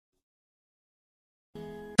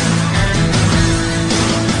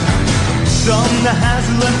そんなは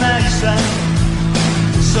ずはないさ、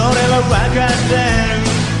それは分かってる。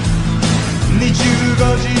25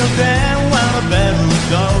時の電話のベル、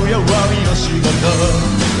土曜日の仕事、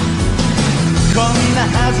こんな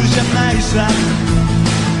はずじゃないさ、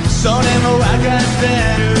それも分かって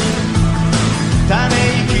る。ため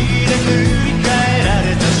息で塗り替えら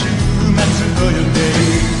れた週末の予定、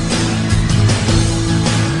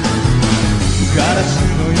ガラス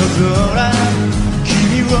の夜空、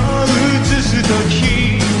君を映すと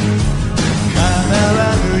き、叶わ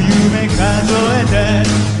ぬ夢数えて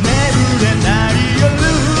眠れない夜、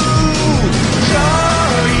恋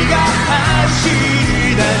が走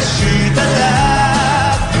り出したら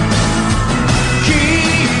君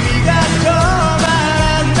が止まら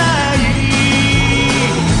ない、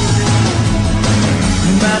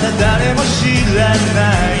まだ誰も知らな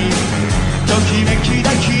いときめき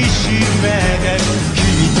抱きしめて、君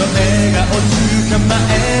と笑顔捕ま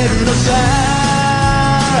えるのさ、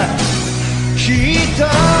きっと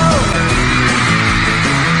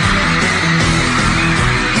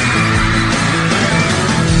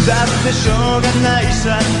だってしょうがない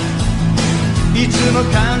さ、いつも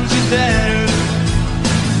感じてる。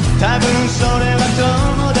多分それは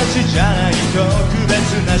友達じゃない特別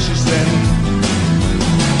な視線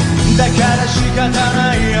だから仕方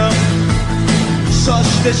ないよ、そ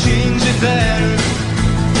して信じてる。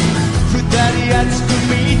二人熱く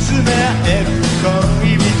見つめ合える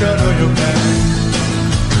恋人の予感、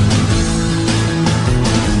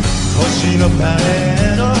星のパレ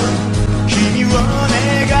ード、君を願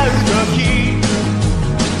うとき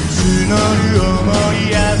募る想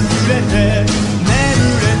いあふれて眠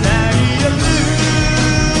れない夜、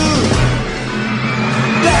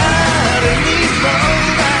誰にも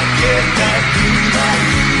負けたくない、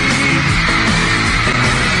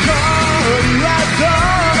恋は止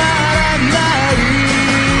まらない、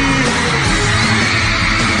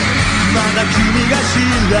まだ君が知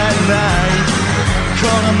らないこ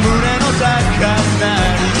の胸の高鳴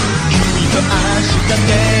り、君と明日手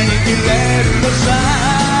に入れるのさ、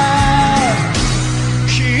き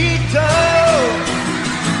っと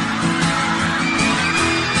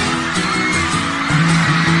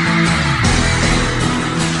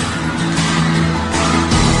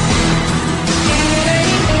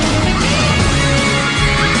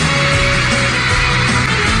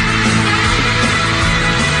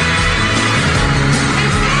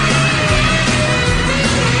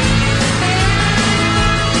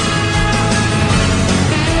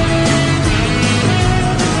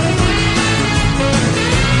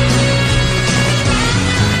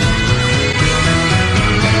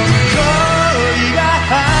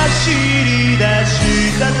走り出し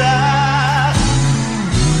たら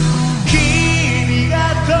君が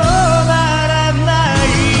止まらない、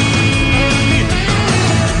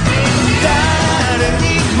誰に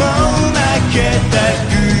も負けた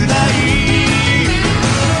くない、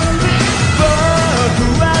僕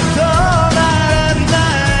は止まらな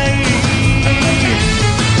い、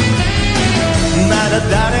まだ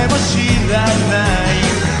誰も知らない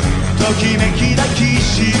ときめき抱きし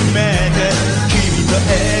めて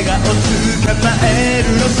笑顔捕まえる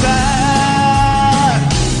のさ、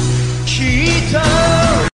きっと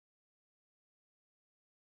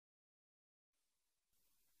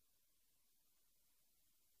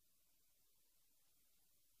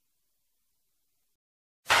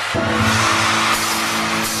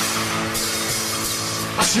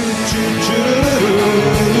チュチュチュルル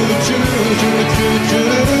ルチュチュチュチュチュ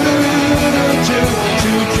ルルルチュチ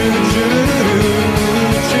ュチュチュルルル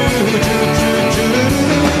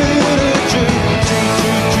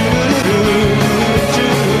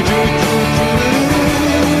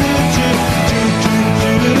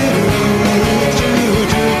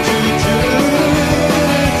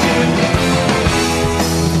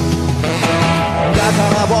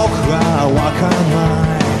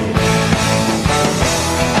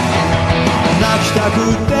泣きたく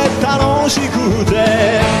て楽しくて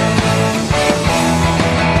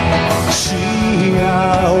幸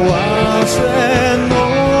せの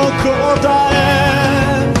答え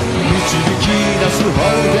導き出す方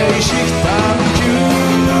程式探求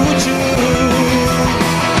中、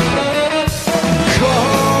恋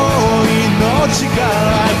の力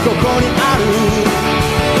ここにある、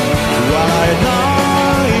笑えな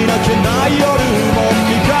い泣けない夜も味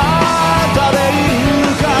方でいる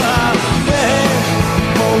からね、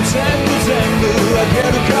もう全部あげる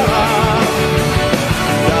から、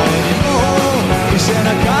誰にも見せな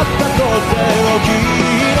かったとっておき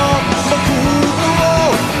の僕を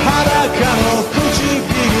裸の唇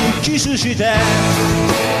キスして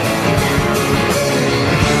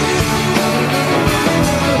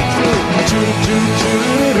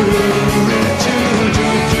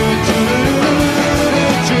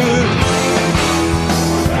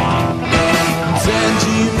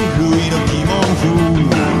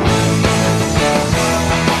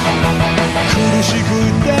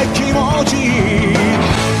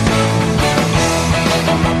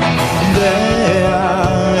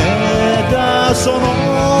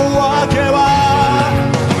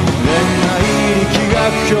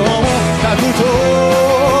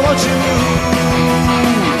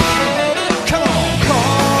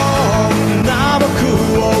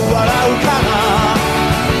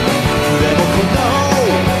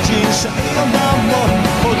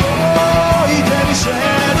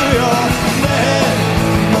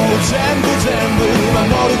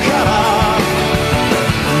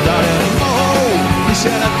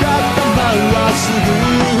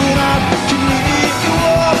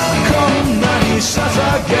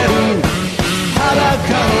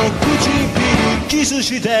キス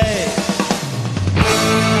して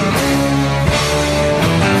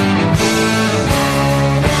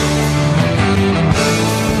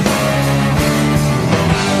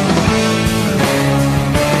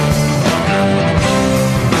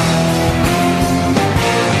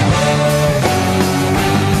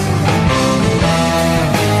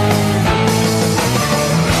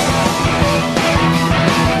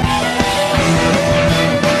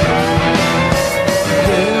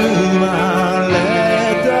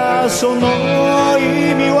その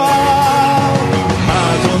意味はハ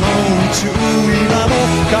ートの宇宙今も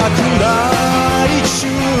拡大中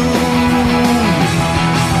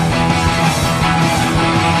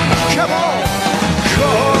Come on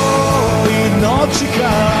恋の力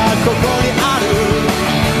ここにある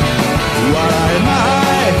笑えな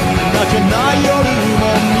い泣けない夜も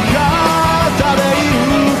味方でい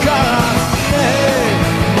るからね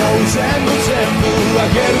もう全部あ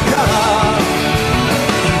げるから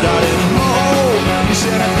誰にも見せ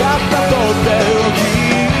なかったとっておき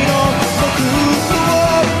の僕を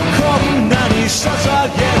こんなに捧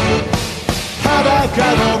げる裸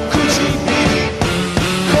の唇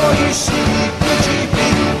恋しい唇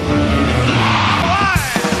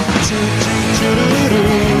チュチュチュルルル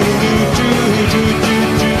チュチュチュ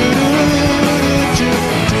チュルルルチュ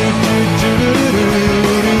チュチュルル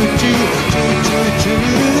ルチュチュチュチュル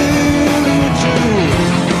ルルチュ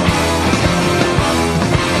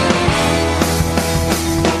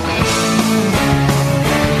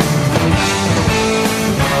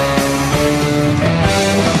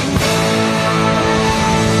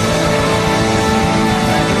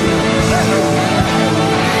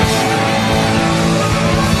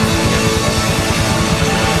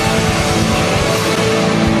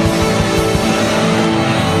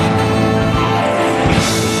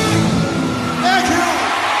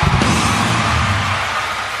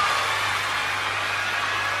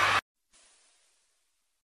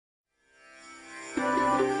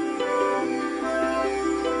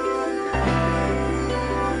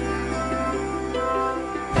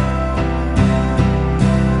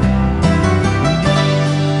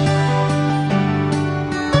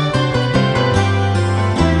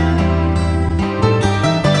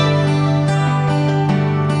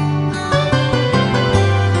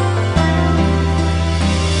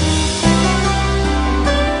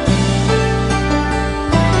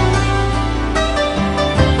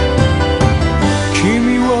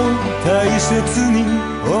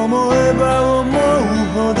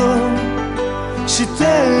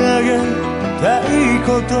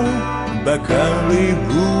ばかり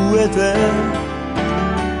増えて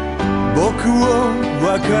僕を分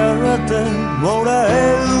かってもらえ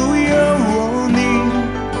るように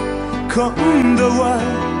今度は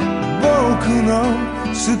僕の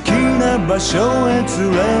好きな場所へ連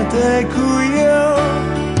れてくよ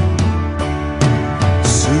少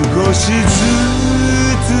しず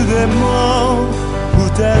つでも二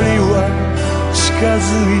人は近づ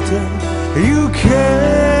いてゆけ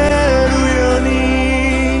るように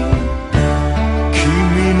君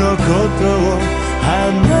のことを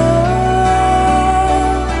話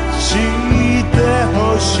してほ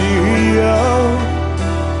しいよ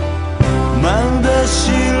まだ知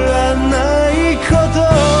らないこと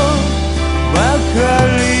ばか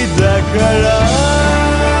りだから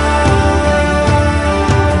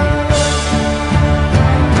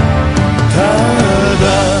ただ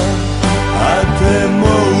あても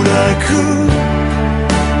なく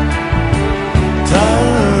た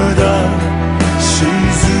だ静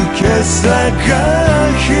けさが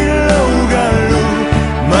広がる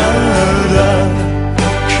まだ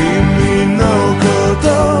君のこと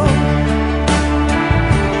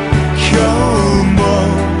今日も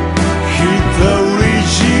独り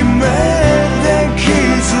占めでき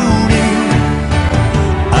ずに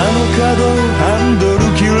あの角ハンドル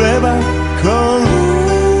切れば今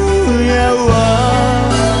夜は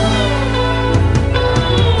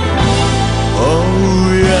お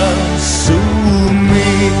やす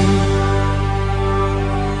み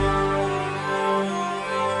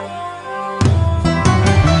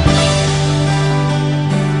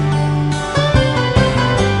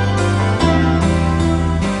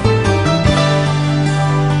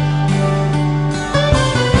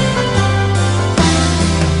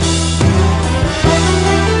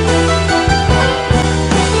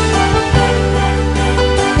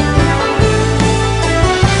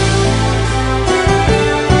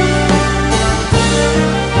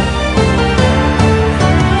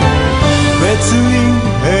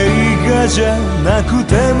じゃなく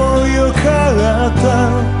てもよかった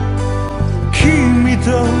君と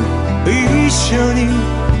一緒に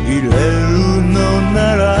いれるの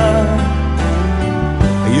なら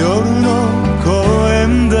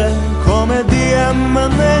な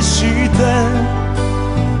真似して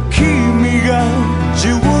君がジ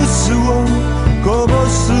ュースをこぼ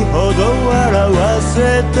すほど笑わ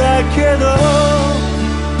せたけど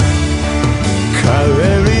帰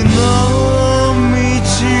りの道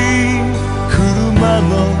車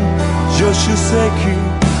の助手席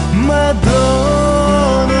窓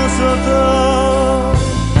の外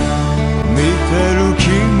見てる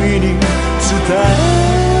君に伝え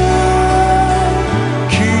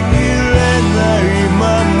きれないま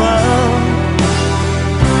ま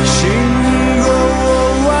信号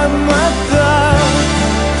はまた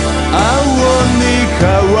青に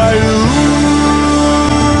変わる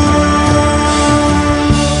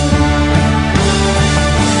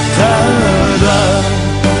ただ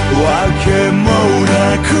わけも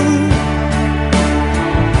なく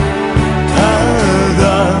た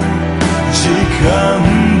だ時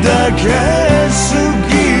間だけ過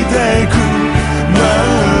ぎてくま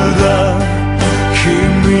だ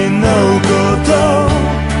君のこと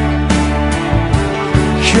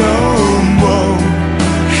今日も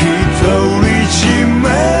独り占め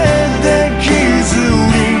できず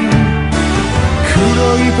に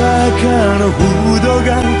黒いパーカーのフード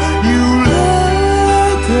が揺れ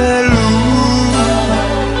てる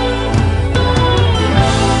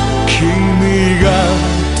君が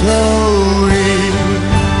遠い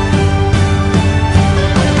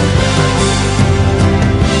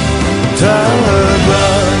ただ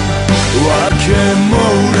わけも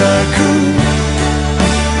なく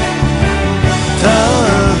ただ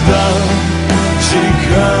時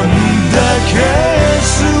間だけ過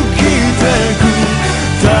ぎてく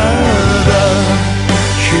ただ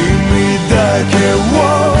君だけを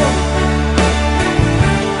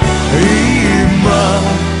今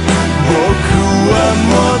僕は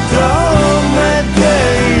求めて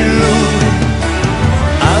いる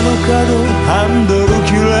あの角ハンドル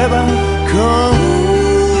切れば今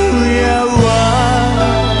夜は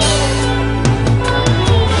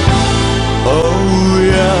お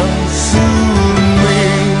やすみ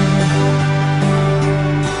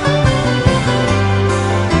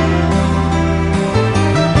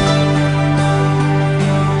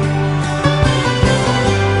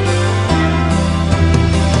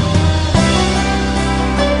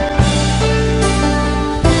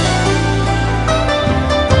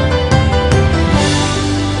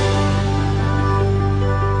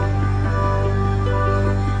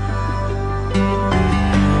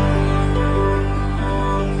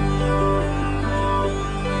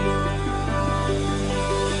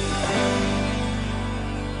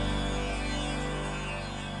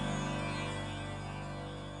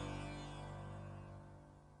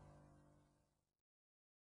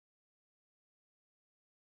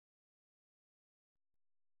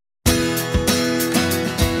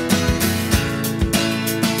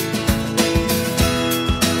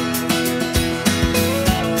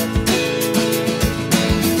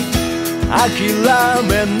諦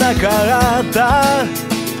めなかった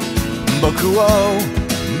僕を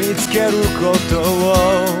見つけることを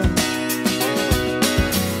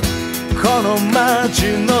この街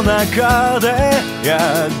の中でや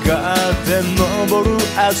がて昇る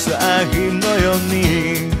朝日のよう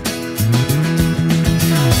に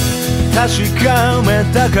確かめ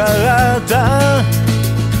たかった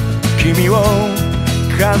君を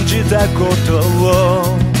感じたこと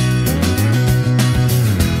を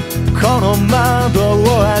この窓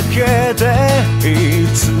を開けてい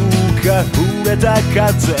つか触れた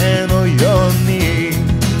風のように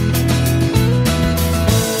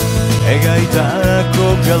描いた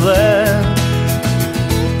憧れ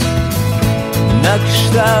なく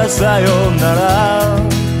したさよなら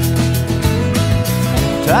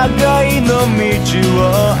互いの道を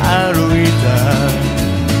歩いた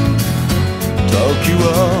時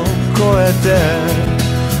を越えて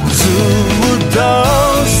ずっと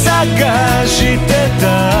探して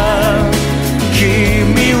た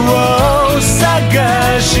君を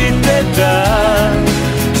探してた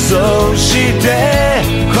そして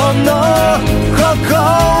この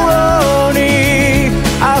心に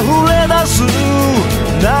溢れ出す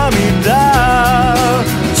涙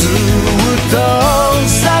ずっと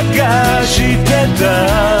探して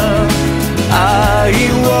た愛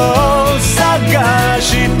を探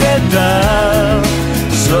してた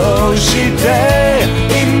そして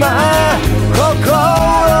今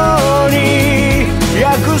心に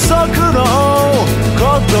約束の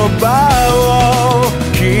言葉を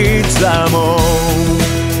刻もう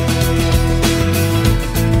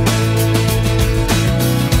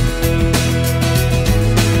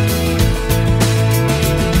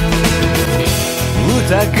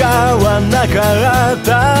疑わなかっ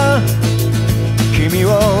た君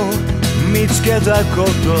を見つけたこ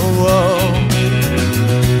とを、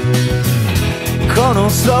この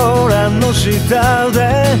空の下で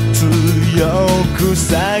強く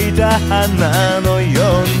咲いた花の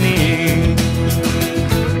ように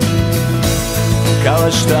交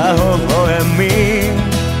わした微笑み、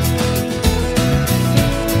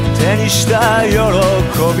手にした喜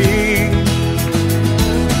び、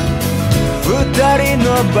二人の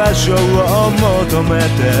場所を求めて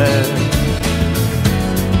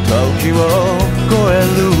時を越え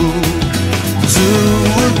る。ずっ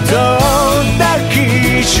と抱き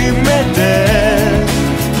しめて、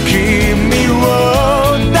君を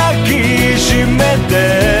抱きしめて、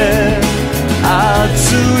熱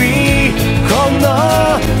いこの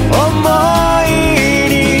想い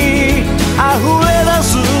に溢れ出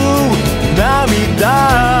す涙。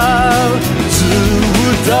ず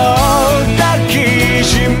っと抱きし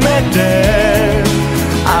めて、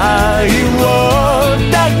愛を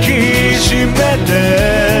抱きしめて、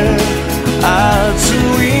熱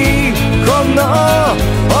いこの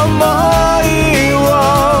想いを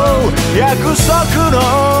約束の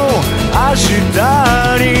明日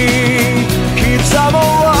に刻も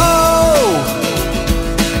う。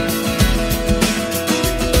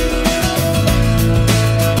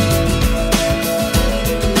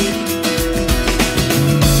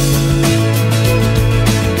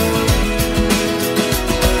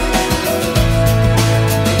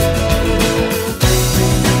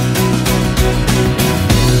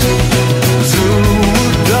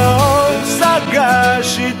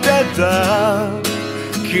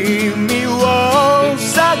君を探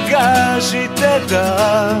してた。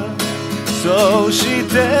そし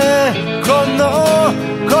てこの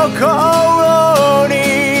心に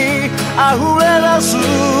溢れ出す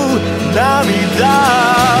涙。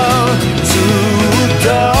ずっと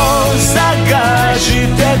探し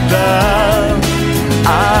てた。愛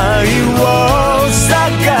を探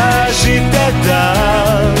してた。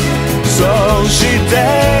そして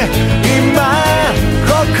今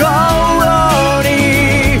心に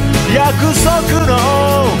約束の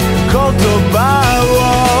言葉を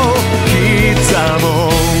刻も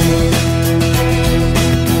う。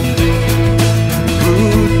二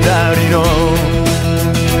人の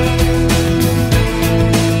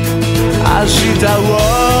明日を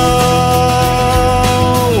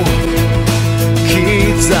刻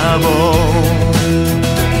もう。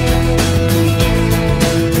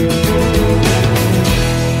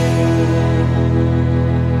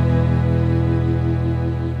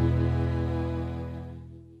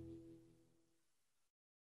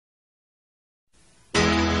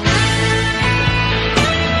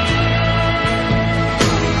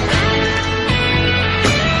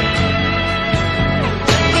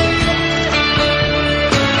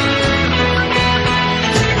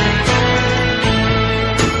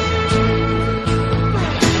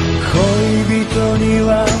人に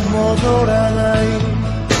は戻らない。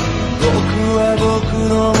僕は僕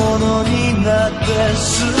のものになって好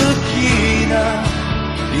きな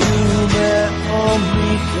夢を見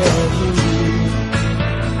てる。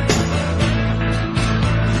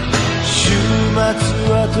週末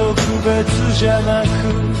は特別じゃなく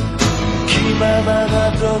気ままな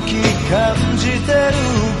時感じてる。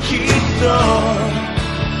きっと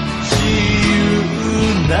自由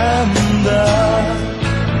なんだ。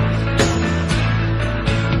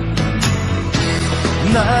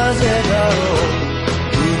なぜだろう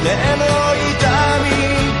胸の痛み。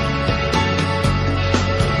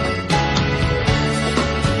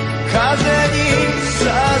風に誘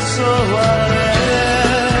われ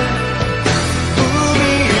海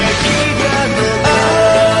へ来たの。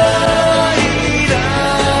愛だ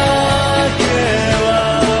けは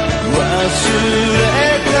忘れ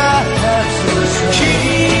たはずさ。君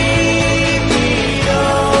の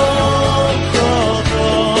こと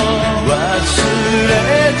忘れ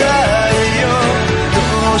たよ。ど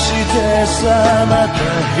うしてさまた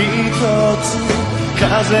一つ風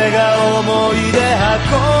が思い出運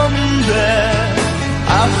んで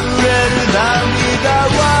溢れる涙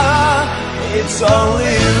は It's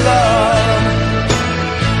only love。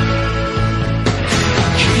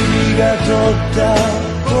 君が取った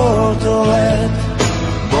ことへ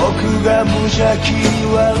僕が無邪気に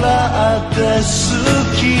笑って好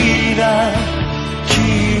きな君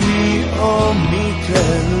を見てる。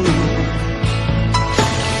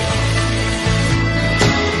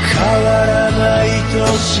変わらないと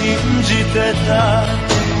信じてた。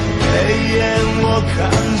永遠を感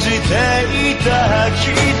じていた。き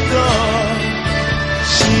っと幸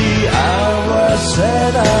せ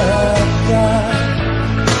だった。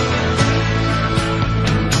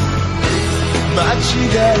間違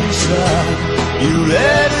いさ揺れ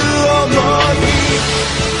る想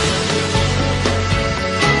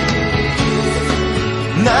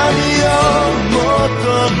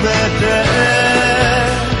めて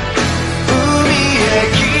海へ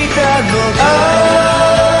来たのか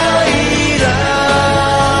愛だ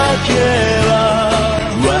けは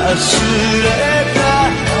忘れた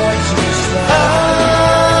はずさ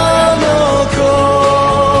あの頃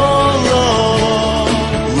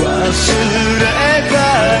忘れた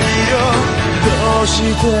いよどうし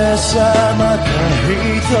てさまた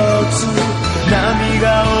一つ波が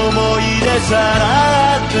思い出さら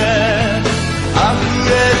って溢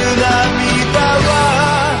れる涙は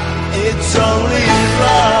It's only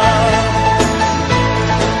love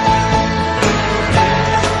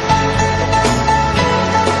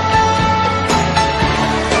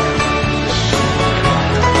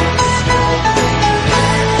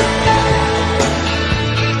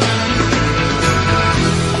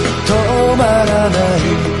止まらない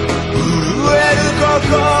震える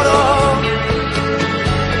心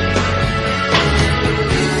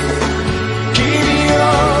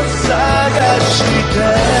探して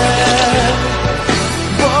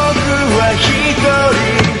僕は一人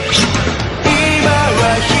今は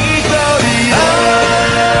一人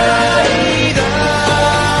愛だ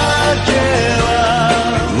けは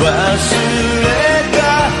忘れた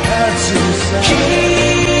はずさ君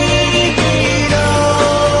の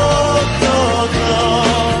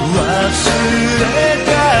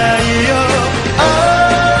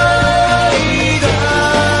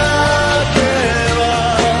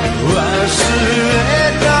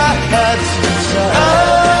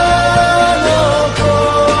こ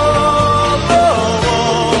と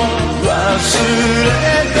忘れ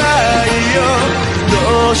たいよど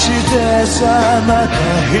うしてさまた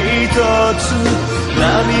一つ波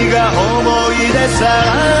が思い出さ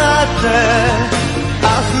って溢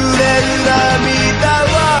れる涙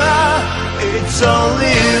は It's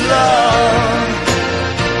only love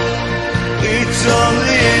It's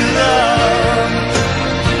only love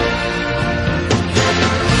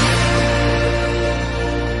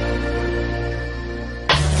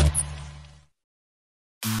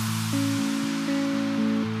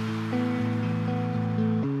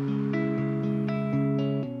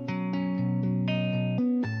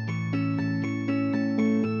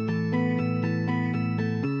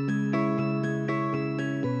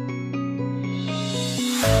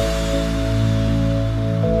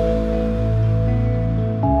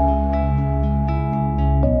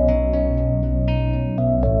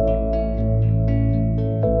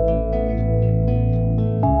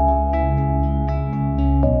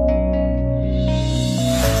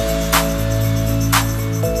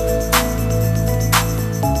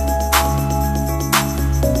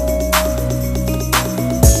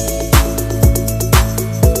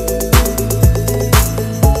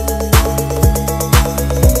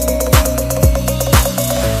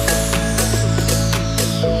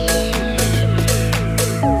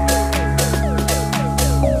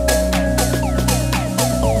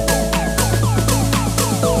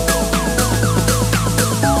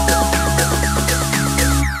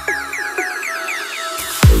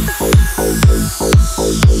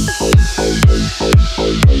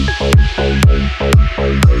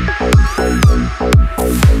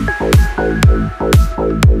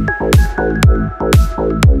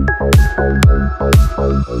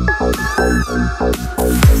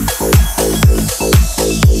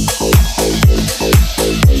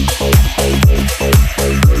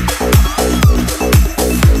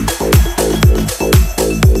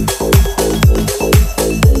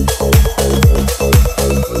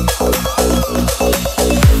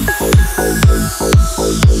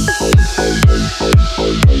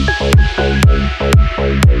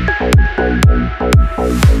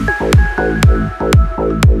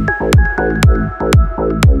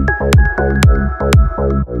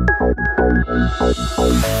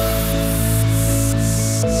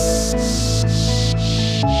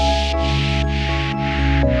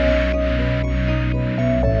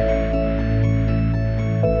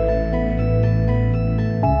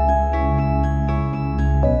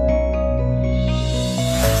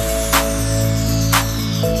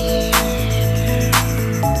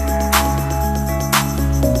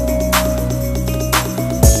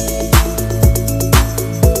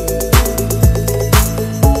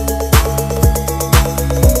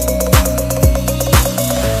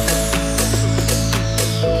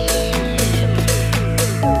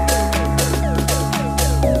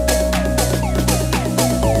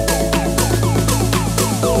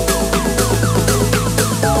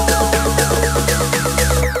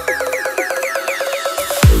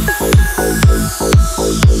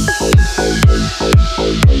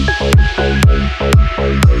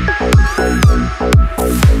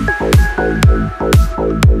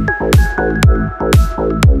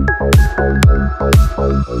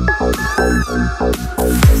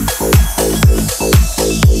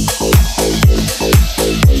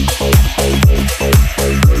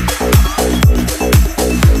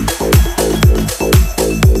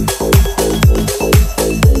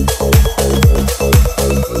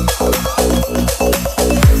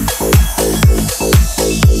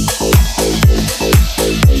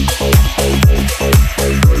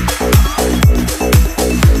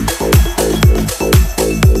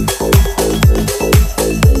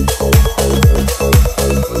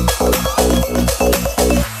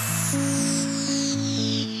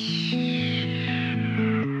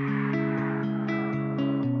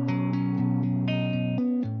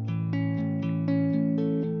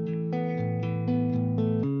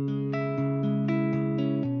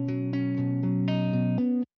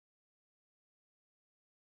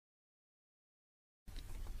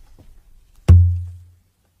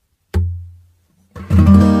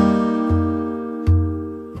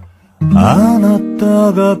あな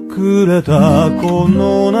たがくれたこ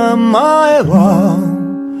の名前は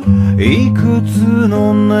いくつ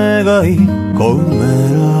の願い込め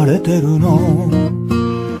られてるの？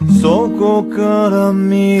そこから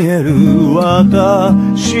見える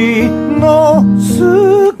私の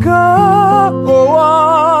素顔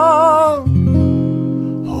は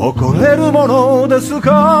誇れるものです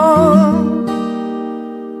か？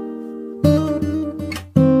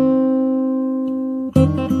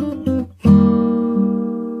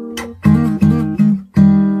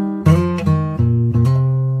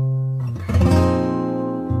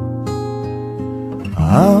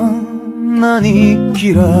あんなに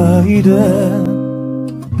嫌いで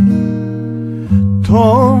飛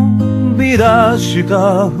び出し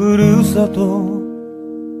たふるさと、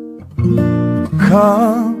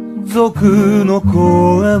家族の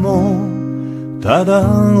声もただ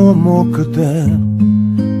重くて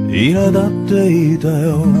苛立っていた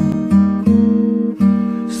よ。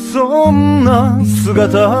そんな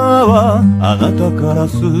姿はあなたから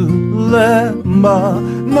すれば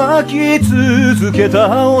泣き続け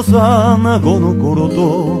た幼子の頃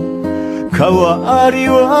と変わり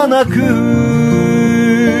はなく、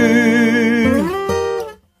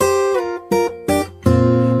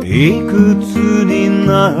いくつに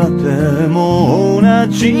なっても同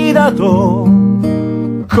じだと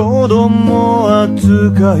子供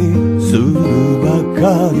扱いするばか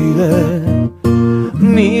りで、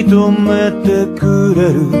認めてく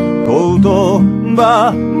れる言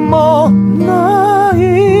葉もない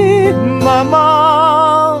まま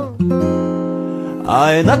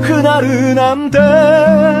会えなくなるなんて、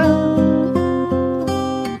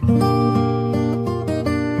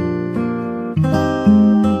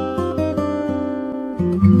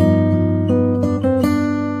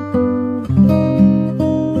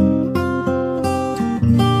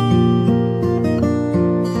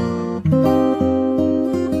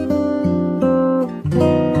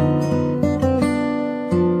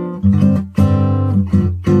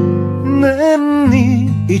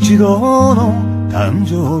一度の誕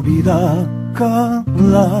生日だか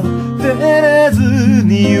ら照れず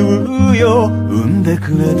に言うよ、産んで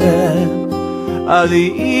くれてあ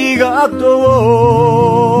りがと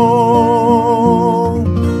う。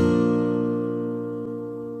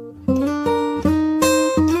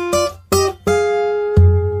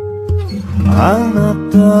あな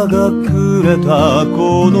たがくれた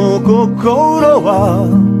この心は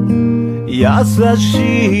優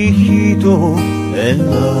しい人を選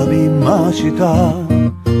びました。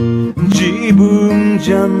自分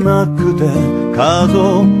じゃなくて家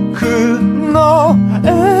族の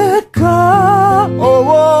笑顔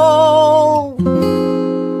を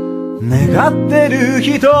願ってる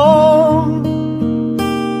人、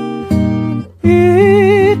い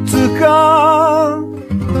つか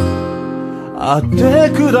会って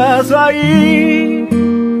ください。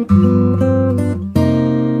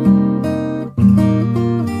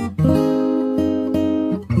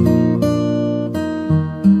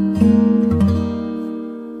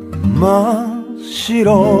真っ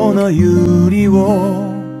白な百合を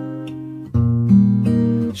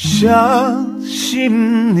写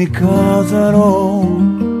真に飾ろう。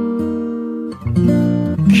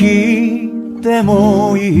聞いて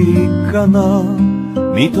もいいかな、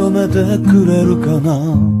認めてくれるかな、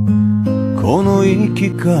この生き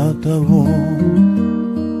方を。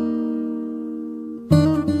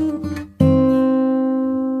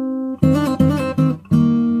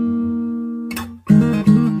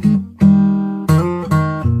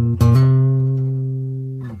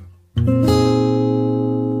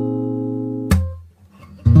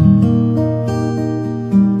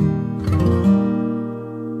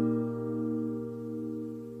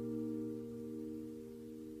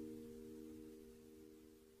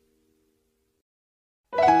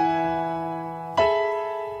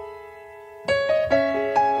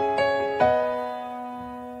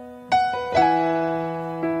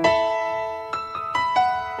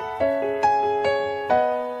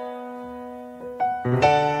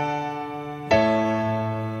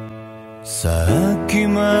さっき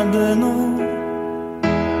までの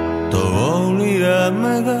通り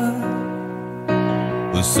雨が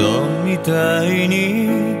嘘みたいに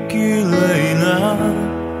綺麗な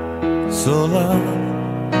空、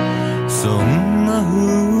そんな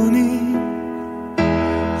風に微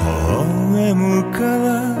笑むから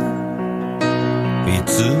い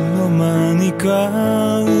つの間にか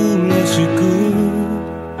嬉しく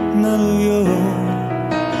なるよ。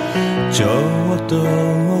ちょっと大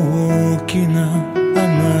きなあな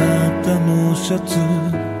たのシャツ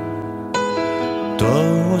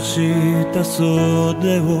とした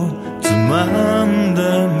袖をつまんで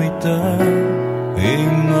みた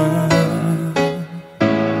今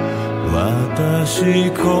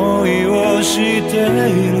私恋をして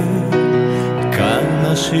いる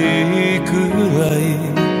悲しいくらい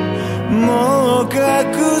もう隠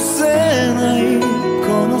せない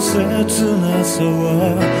この切なさ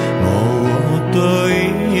はもっと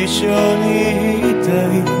一緒にいた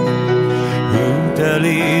い二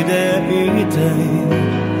人でいたい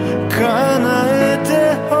叶えて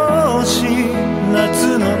ほしい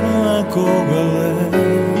夏の憧れ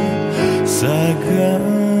探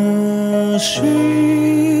し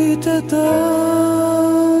てた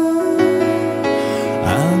あ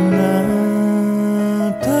な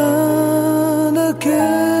ただけ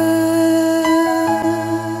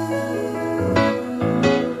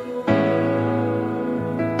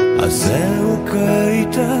汗をかい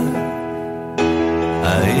たア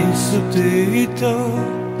イスティーと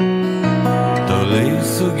取り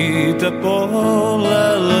すぎたポ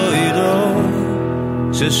ラロイド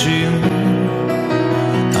写真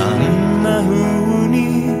あんな風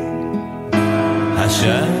にはし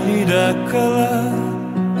ゃいだから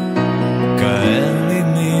帰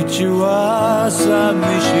り道は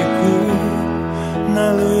寂しく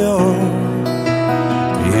なるよ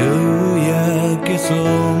夕焼け染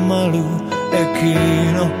まる駅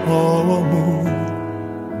のホーム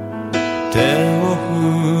手を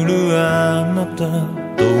振るあなた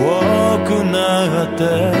遠くなって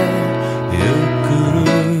ゆく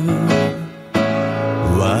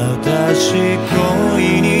私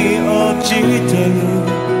恋に落ちてる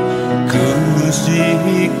苦し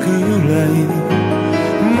いくらい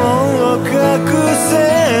もう隠せ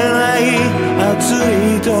ない熱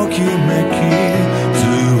いときめきずっ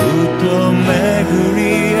と巡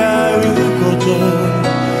り合うこと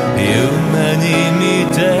夢に見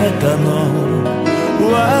てたの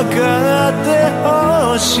分かって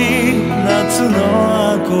ほしい夏の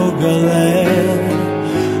憧れ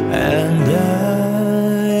And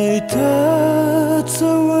that's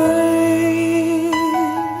away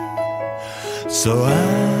So I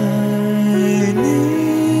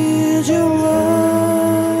need your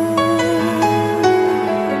love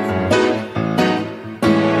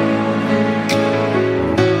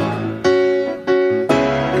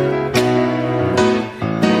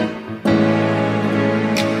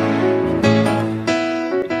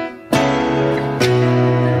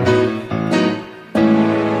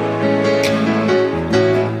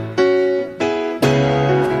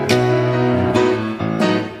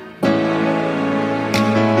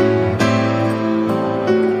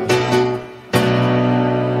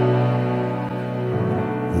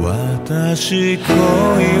私恋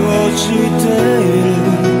をしている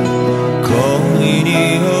恋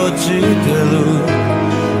に落ちてる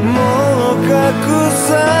もう隠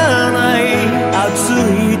さない熱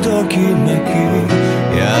いときめき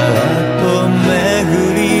やっと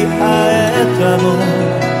巡り会えたの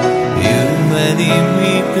夢に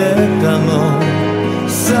見てたの冷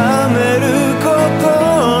めること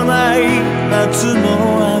ない夏の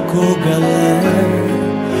憧れ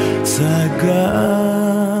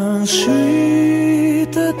探し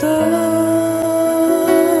てた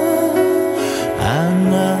あ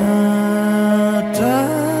なた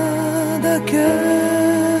だけ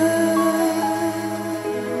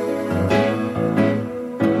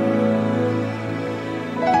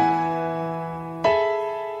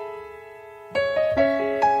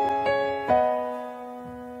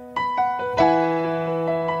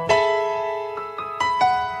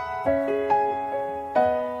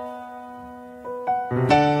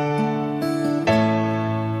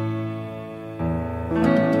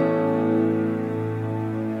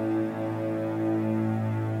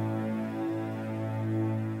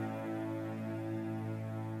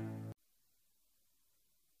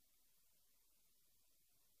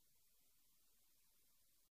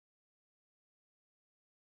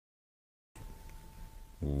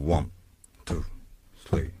One, two,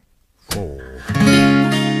 three, four.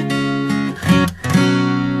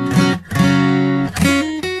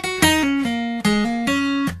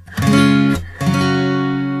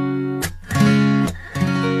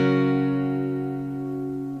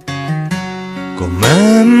 ご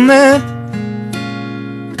めんね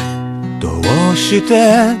どうし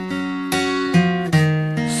て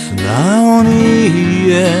素直に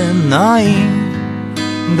言えない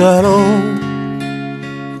んだろう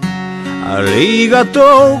ありがと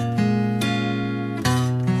う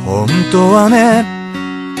本当はね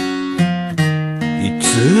い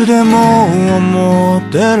つでも思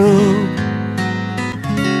ってる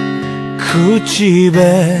口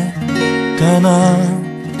下手な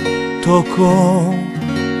とこ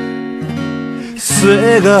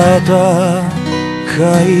背が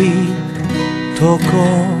高いとこ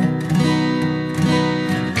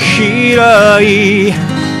嫌い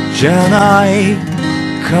じゃない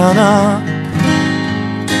かな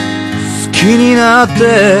好きになっ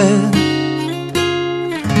て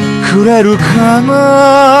くれるか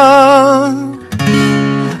な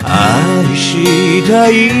愛した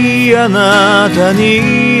いあなた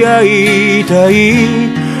に会いた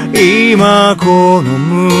い今この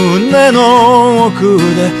胸の奥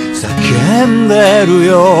で叫んでる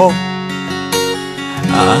よ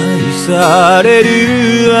愛され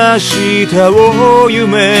る明日を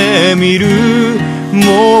夢見る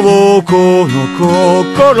もうこの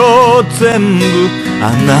心全部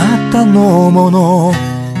あなたのもの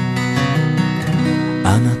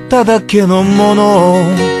あなただけのもの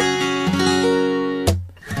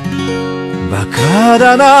バカ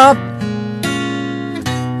だな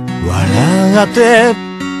笑って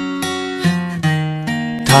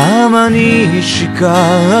たまに叱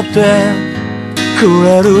ってく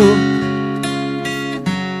れる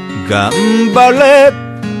頑張れ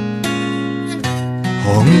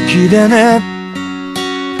本気でね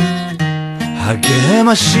励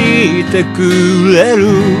ましてくれる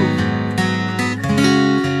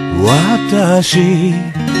私悲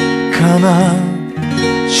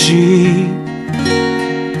しい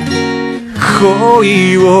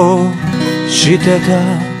恋をしてた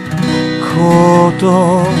こ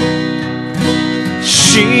と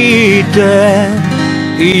知って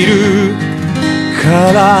いる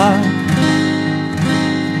から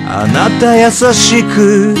あなた優し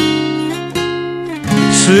く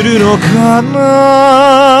するのか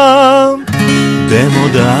なでも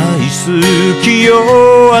大好き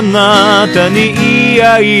よあなたに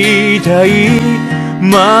会いたい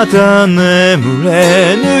また眠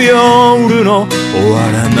れぬ夜の終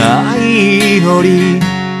わらない祈り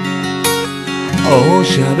お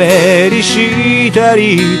しゃべりした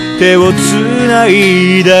り手をつな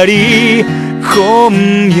いだり今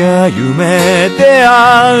夜夢で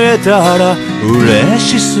会えたら嬉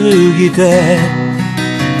しすぎて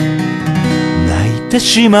泣いて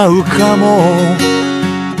しまうかも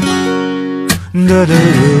ダダダ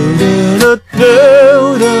ダ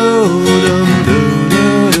ダダ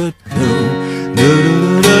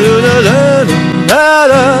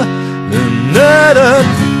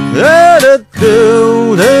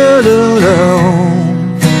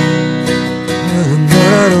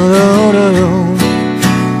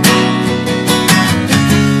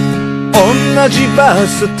同じバ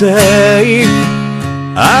ス停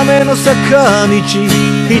雨の坂道一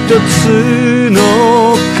つの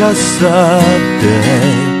傘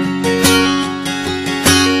で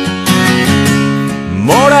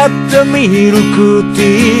もらったミルクテ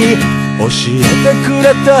ィー教えてく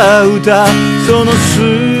れた歌そのす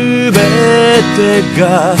べて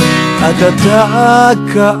が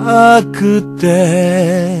温かく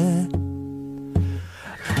て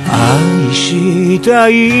愛した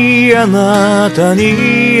いあなた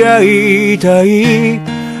に会いたい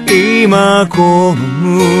今この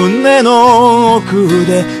胸の奥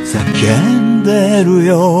で叫んでる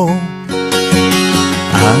よ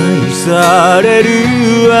愛される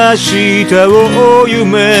明日を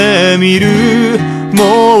夢見る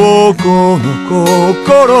もうこの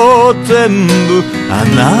心全部あ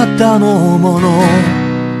なたのもの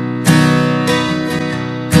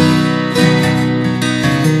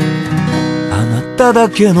あなただ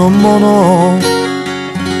けのもの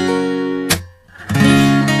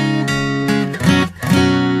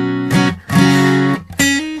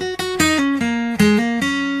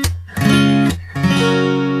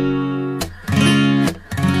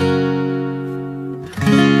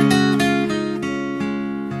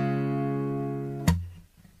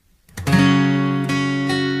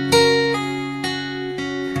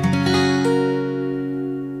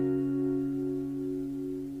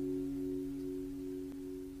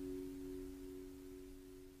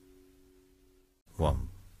One,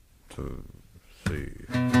 two, three.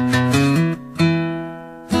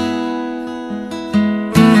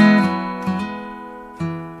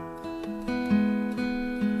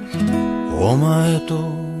 お前と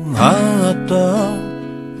会った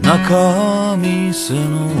仲見世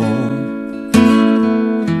の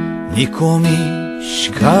煮込み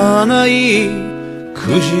しかない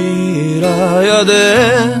クジラ屋で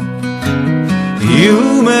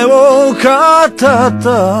夢を語っ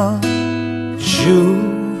た酎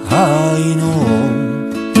ハイの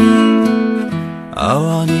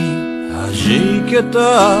泡に弾けた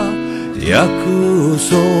約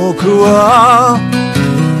束は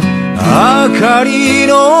明かり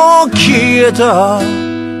の消えた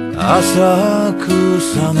浅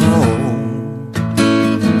草の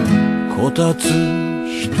こたつ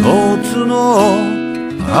一つの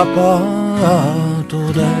アパート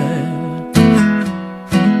で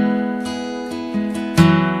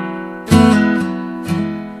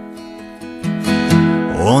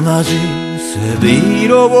同じ背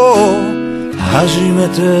広を初め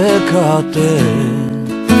て買って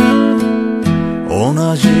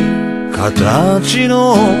同じ形の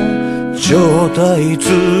状態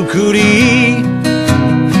作り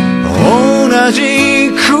同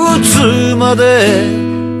じ靴まで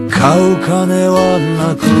買う金は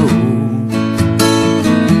なく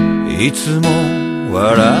いつも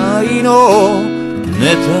笑いの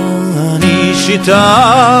ネタにし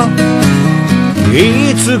た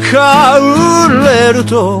いつか売れる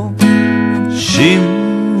と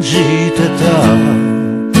信じてた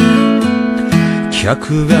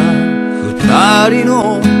客が二人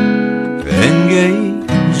の演芸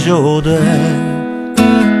場で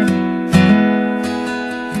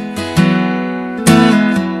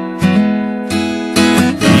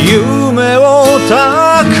夢を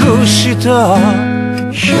託した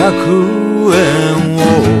100円を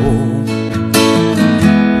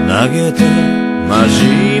投げて真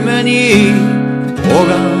面目に拝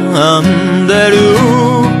んでる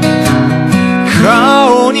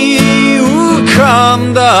顔に浮か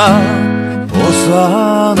んだ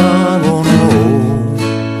幼子の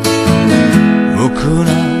無垢な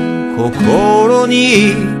心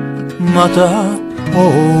にまた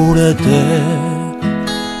折れて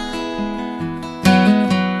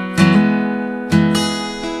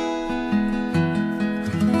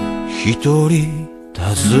一人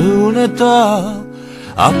訪ねた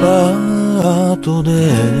アパートで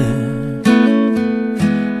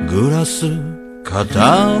グラス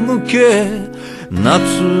傾け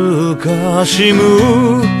懐かし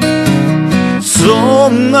むそ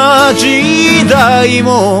んな時代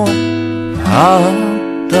もあ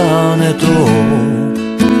ったねと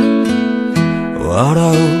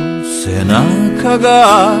笑う背中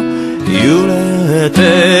が揺れて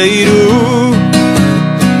いる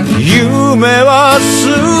夢は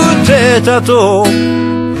捨てたと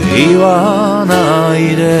言わな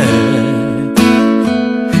いで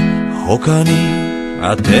他に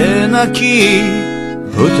当てなき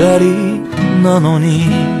二人なのに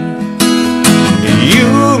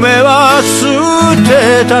夢は捨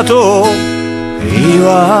てたと言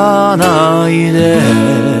わないで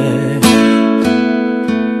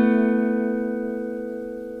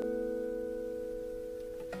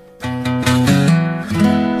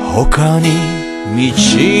他に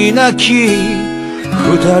道なき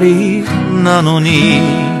二人なの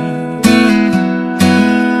に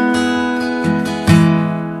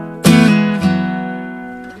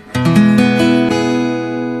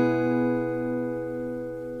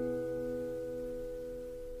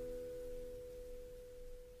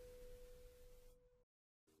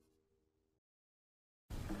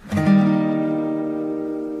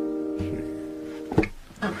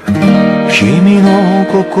君の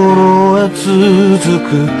心へ続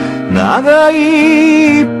く長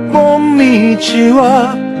い一本道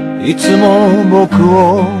はいつも僕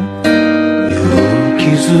を勇気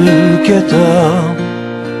づけた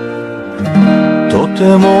とて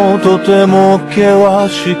もとても険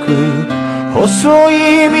しく細い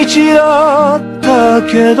道だった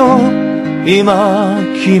けど今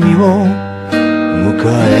君を迎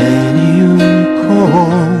えに行こ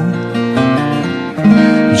う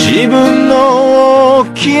自分の大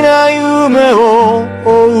きな夢を追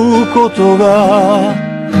うことが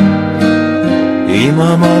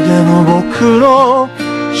今までの僕の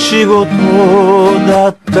仕事だ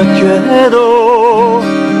ったけど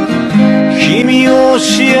君を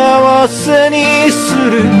幸せにす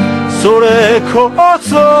るそれこ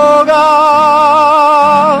そが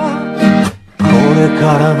これ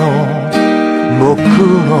からの僕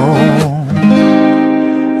の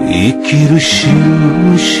生きる印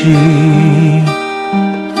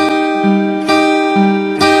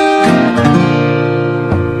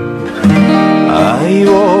愛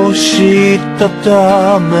を知った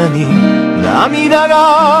ために涙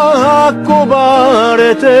が運ば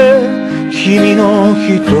れて君の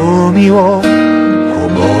瞳をこ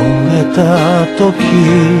ぼれた時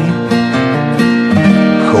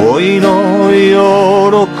恋の喜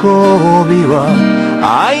びは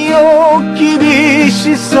愛の厳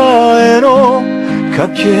しさへの架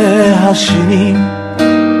け橋に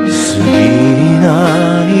過ぎな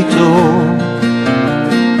いと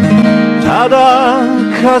ただ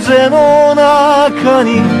風の中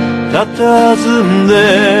に佇んで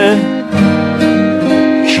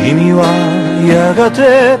君はやが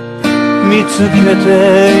て見つけて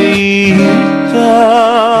い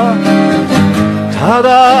た。た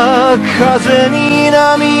だ風に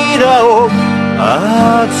涙を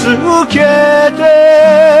預けて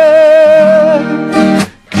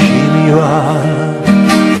君は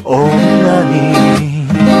女に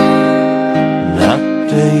なっ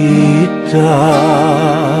ていった。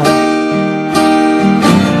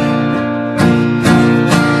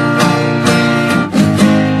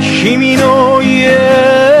君の家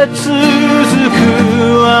続く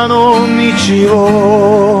あの道を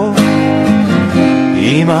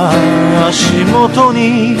今足元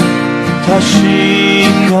に確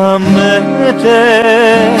かめて、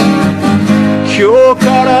今日か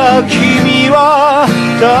ら君は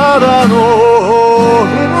ただの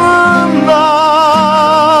女、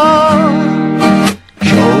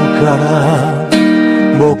今日から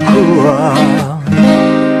僕は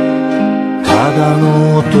ただの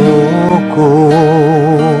男。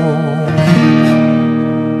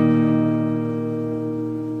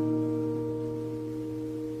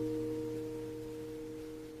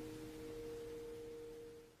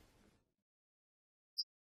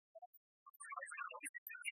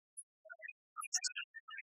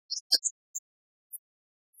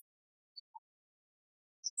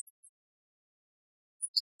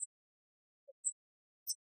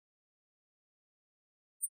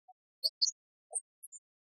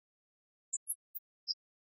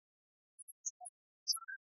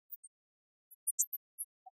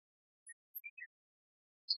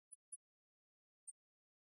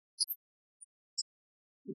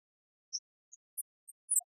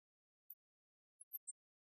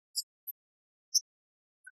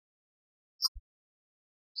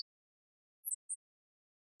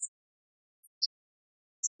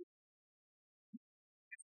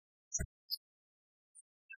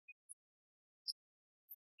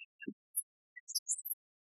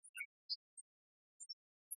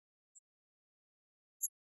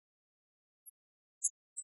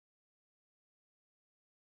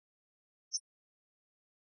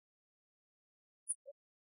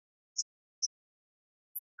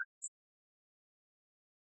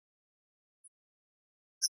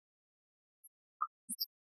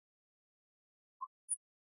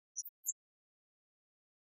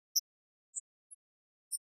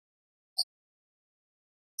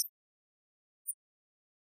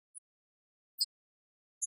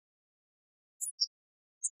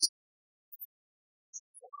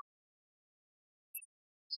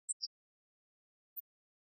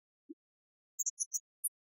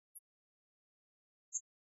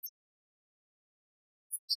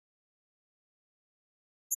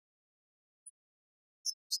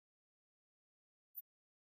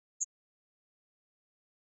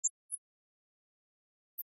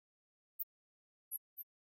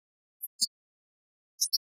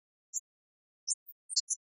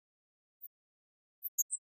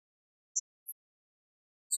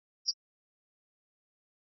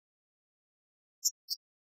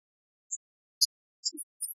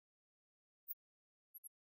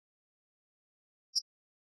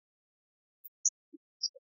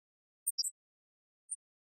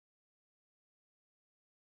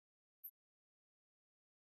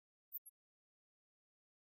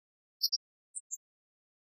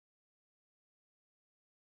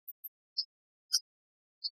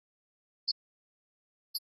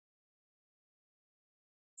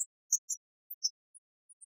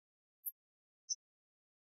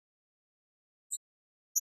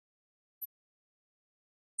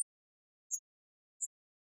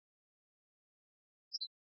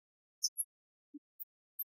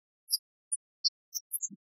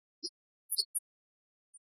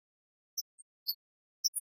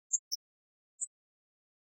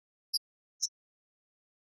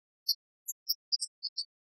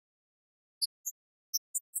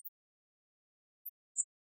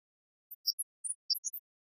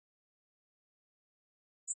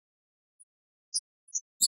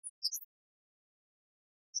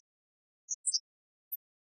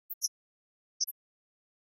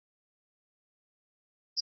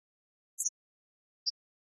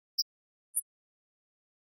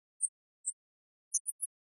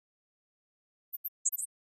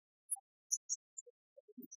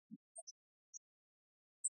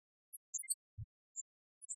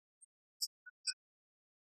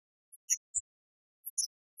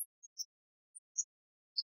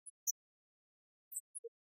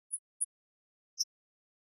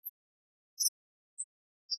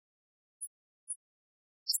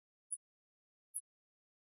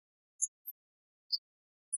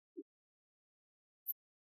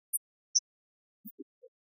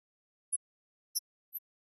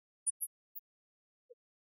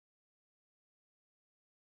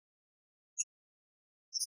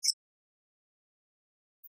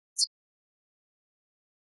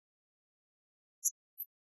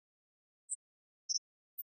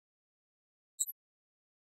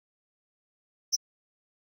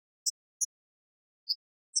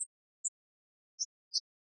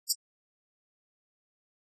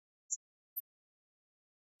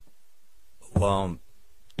One,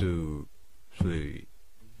 two, three,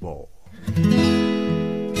 four.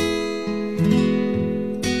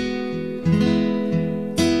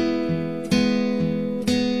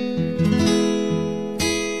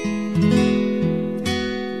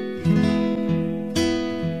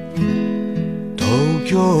 東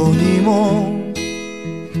京にも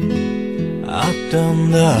あった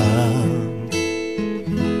んだ、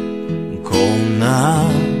こんな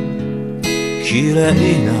綺麗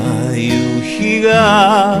な夕日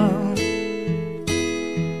が。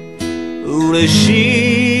嬉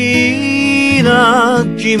しいな、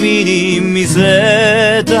君に見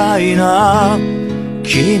せたいな。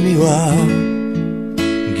君は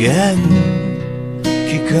元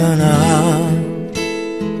気かな。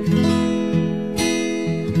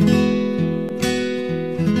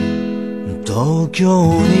東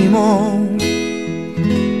京にも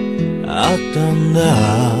あったんだ、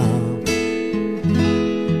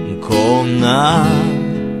こんな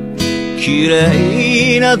綺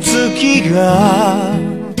麗な月が。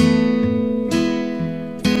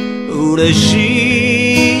嬉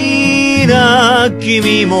しいな、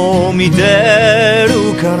君も見て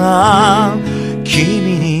るかな。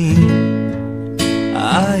君に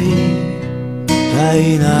会いた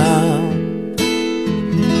いな。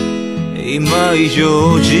今以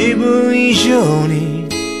上自分以上に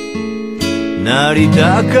なり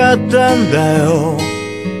たかったんだよ。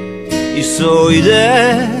急い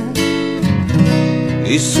で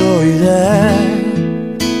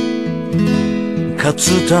勝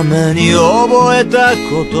つために覚えた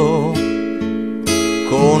こと、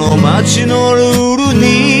この街のルール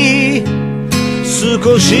に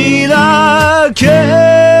少しだけ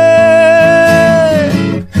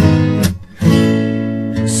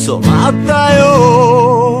染まったよ。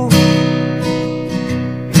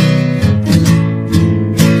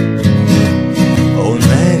お願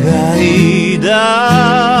いだ、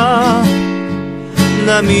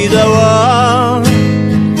涙は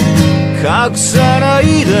隠さない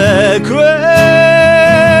でくれ。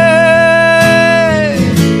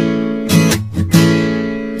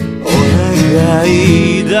お願い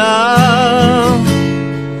だ、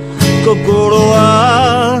心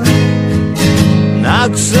はな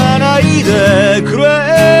くさないでくれ。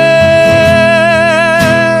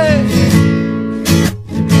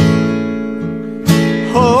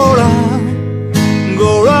ほらご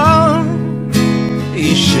らん、一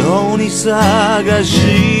緒に探し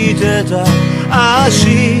てた明日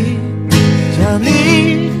に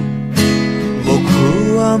僕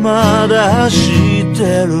はまだ知って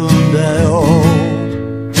るんだよ。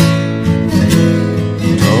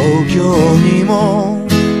東京にも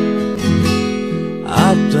あ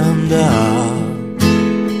ったんだ、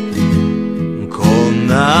こん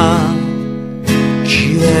な綺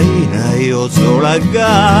麗な夜空が。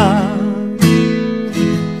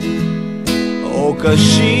おかし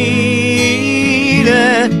い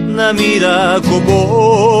ね、涙こ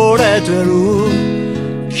ぼれてる。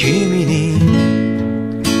君に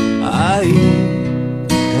会い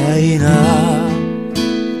たいな。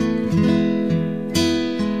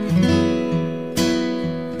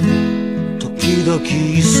時々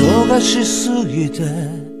忙しすぎて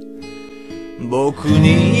僕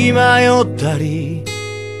に迷ったり、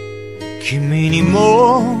君に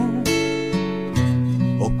も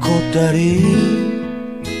怒ったり、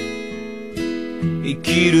生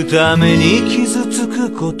きるために傷つ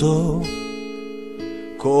くこと、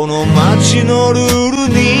この街のルー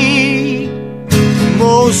ルに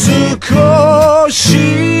もう少し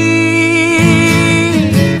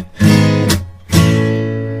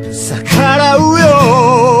逆らう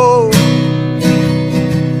よ。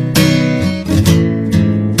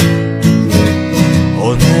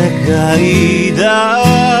お願いだ、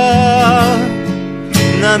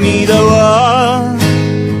涙は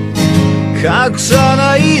隠さ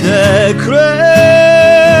ないでくれ。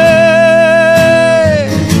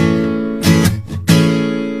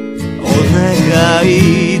お願い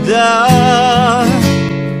だ、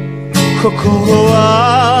心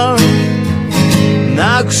は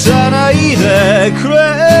なくさないでくれ。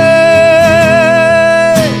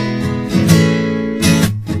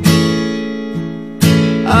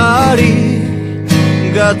あり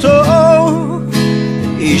がとう、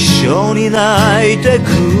一緒に泣いて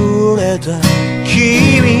くれた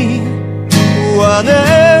君はね、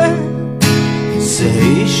青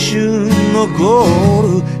春のゴ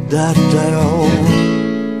ールだったよ。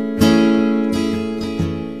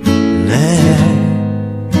ね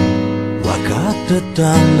え、わかってた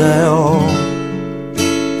んだよ。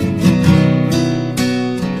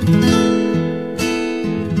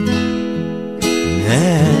ね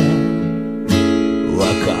え、わ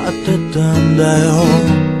かってたんだよ、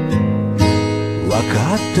わ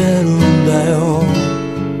かってるんだよ。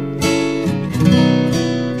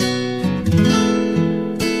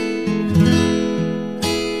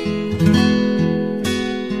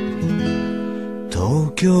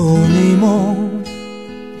東京にも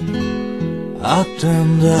あった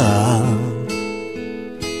んだ、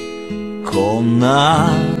こんな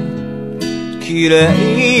綺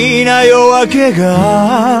麗な夜明け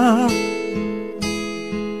が。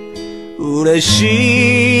嬉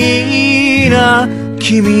しいな、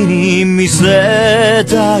君に見せ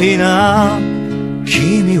たいな。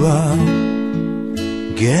君は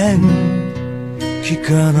元気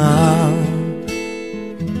かな。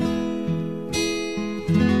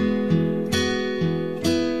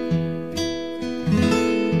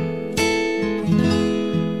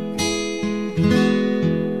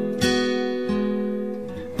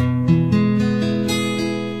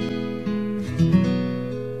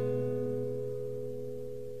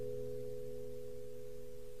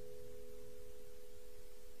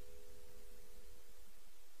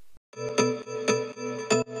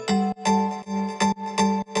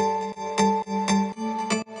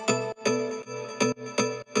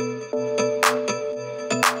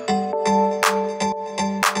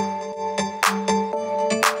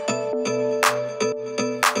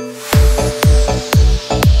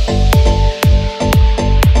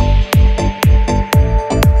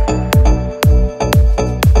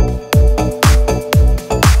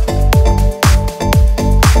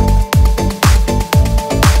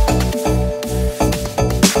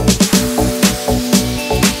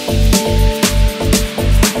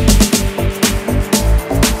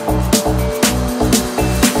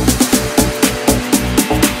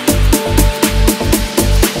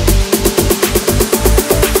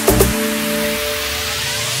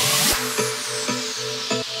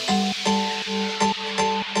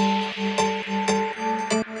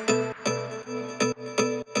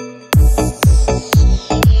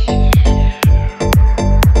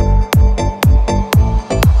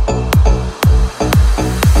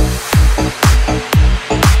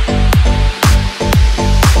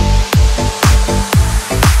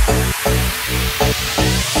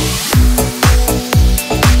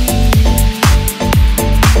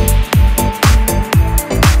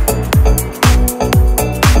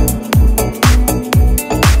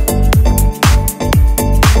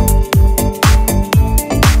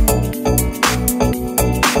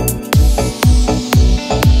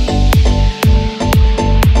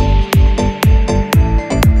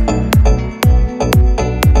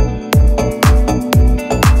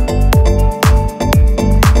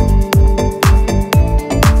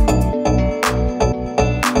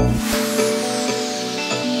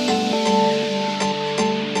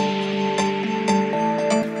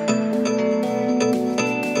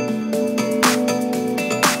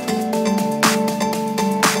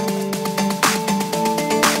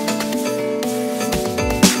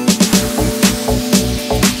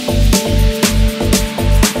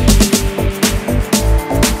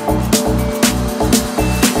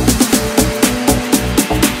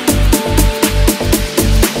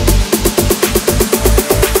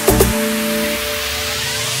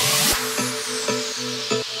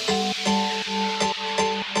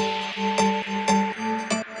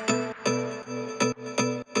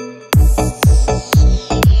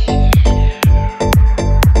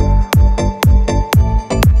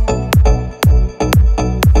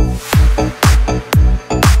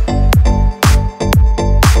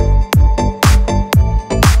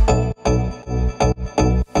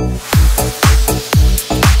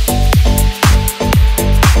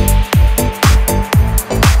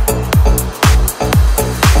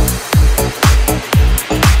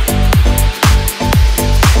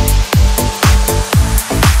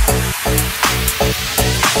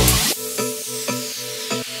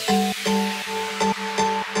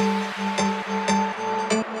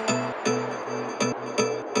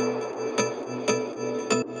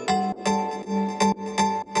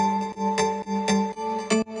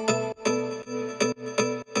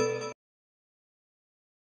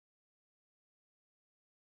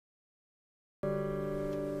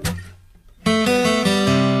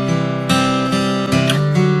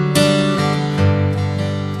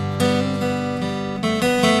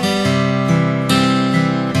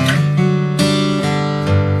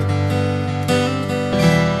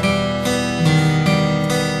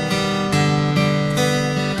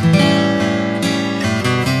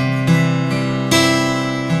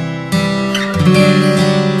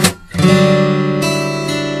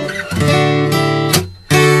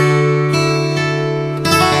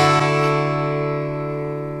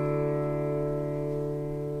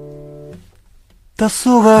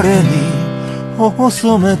黄昏に頬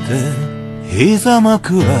染めて膝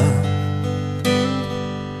枕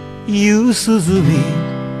夕涼み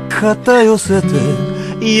肩寄せて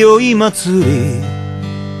宵祭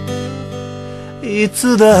りい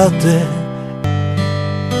つだって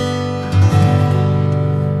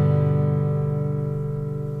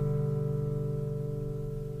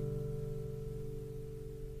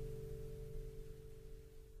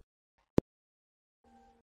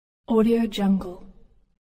Audio Jungle.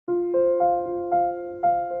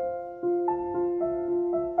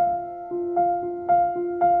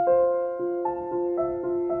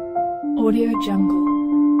 Audio Jungle.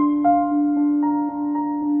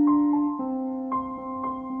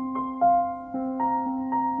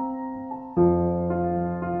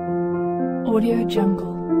 Audio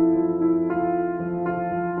Jungle.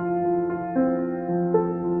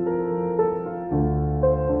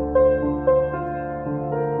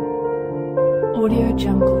 Audio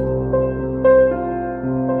Jungle.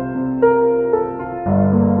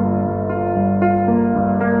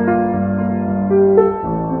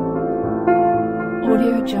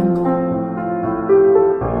 Audio Jungle.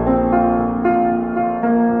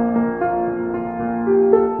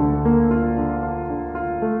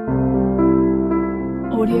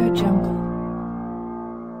 Audio Jungle.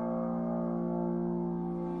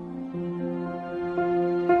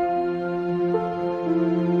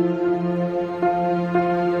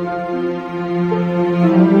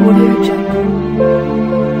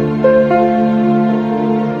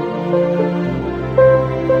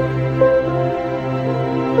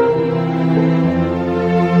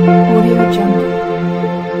 Audio Jungle.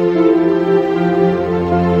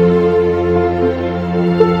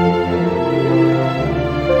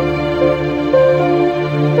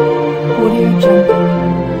 Audio Jungle.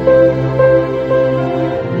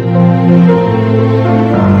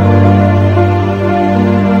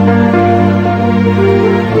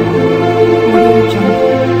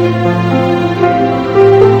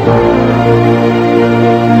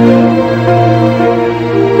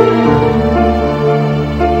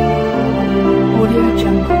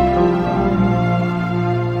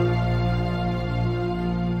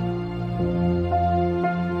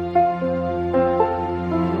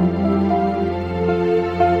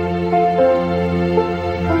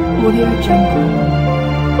 Audio Jungle.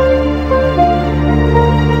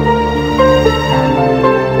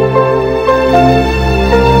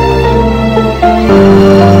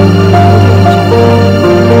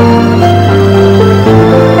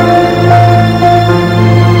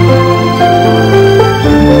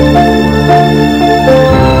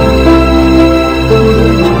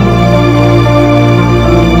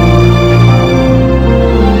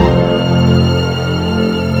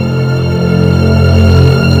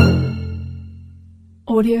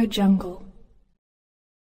 Audio Jungle.